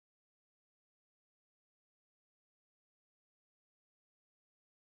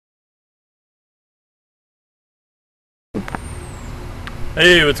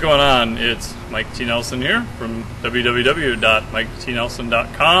Hey, what's going on? It's Mike T. Nelson here from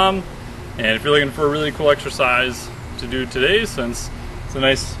www.miketnelson.com. And if you're looking for a really cool exercise to do today, since it's a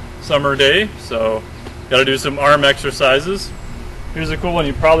nice summer day, so got to do some arm exercises. Here's a cool one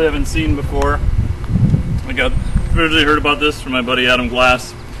you probably haven't seen before. I originally heard about this from my buddy Adam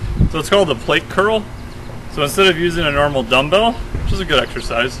Glass. So it's called the plate curl. So instead of using a normal dumbbell, which is a good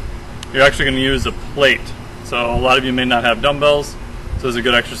exercise, you're actually going to use a plate. So a lot of you may not have dumbbells. So it's a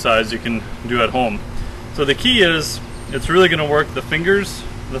good exercise you can do at home. So the key is, it's really going to work the fingers,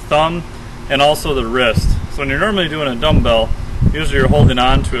 the thumb, and also the wrist. So when you're normally doing a dumbbell, usually you're holding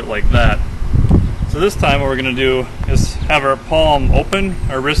on to it like that. So this time what we're going to do is have our palm open,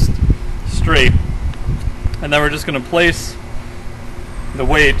 our wrist straight, and then we're just going to place the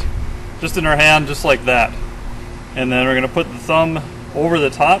weight just in our hand, just like that. And then we're going to put the thumb over the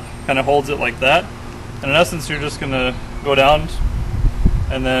top, kind of holds it like that. And in essence, you're just going to go down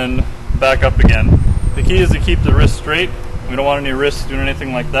and then back up again. The key is to keep the wrist straight. We don't want any wrists doing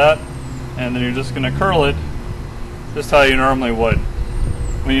anything like that. And then you're just going to curl it just how you normally would.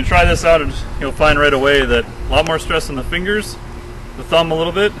 When you try this out, you'll find right away that a lot more stress on the fingers, the thumb a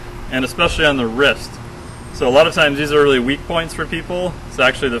little bit, and especially on the wrist. So a lot of times these are really weak points for people. It's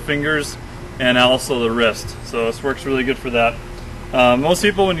actually the fingers and also the wrist. So this works really good for that. Most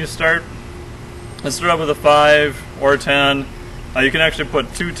people, when you start, let's start out with a 5 or a 10. You can actually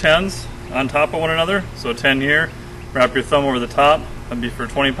put two 10s on top of one another. So a 10 here, wrap your thumb over the top, that'd be for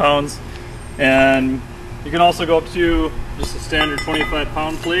 20 pounds. And you can also go up to just a standard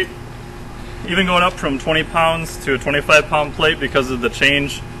 25-pound plate. Even going up from 20 pounds to a 25-pound plate, because of the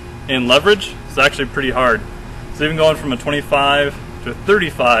change in leverage, it's actually pretty hard. So even going from a 25 to a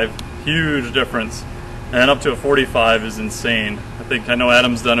 35, huge difference. And up to a 45 is insane. I know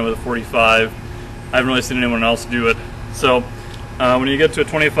Adam's done it with a 45. I haven't really seen anyone else do it. So when you get to a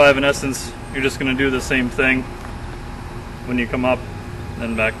 25, in essence, you're just going to do the same thing when you come up,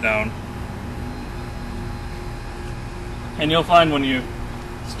 then back down. And you'll find when you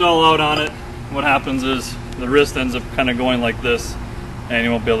stall out on it, what happens is the wrist ends up kind of going like this, and you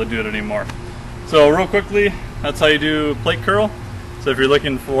won't be able to do it anymore. So real quickly, that's how you do plate curl. So if you're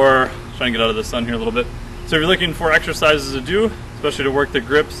looking for, trying to get out of the sun here a little bit. So if you're looking for exercises to do, especially to work the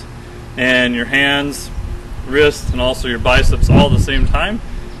grips and your hands, wrist, and also your biceps all at the same time,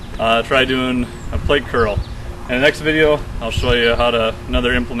 try doing a plate curl. In the next video, I'll show you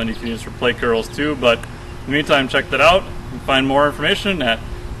another implement you can use for plate curls too. But in the meantime, check that out. You can find more information at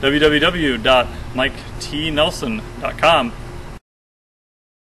www.miketnelson.com.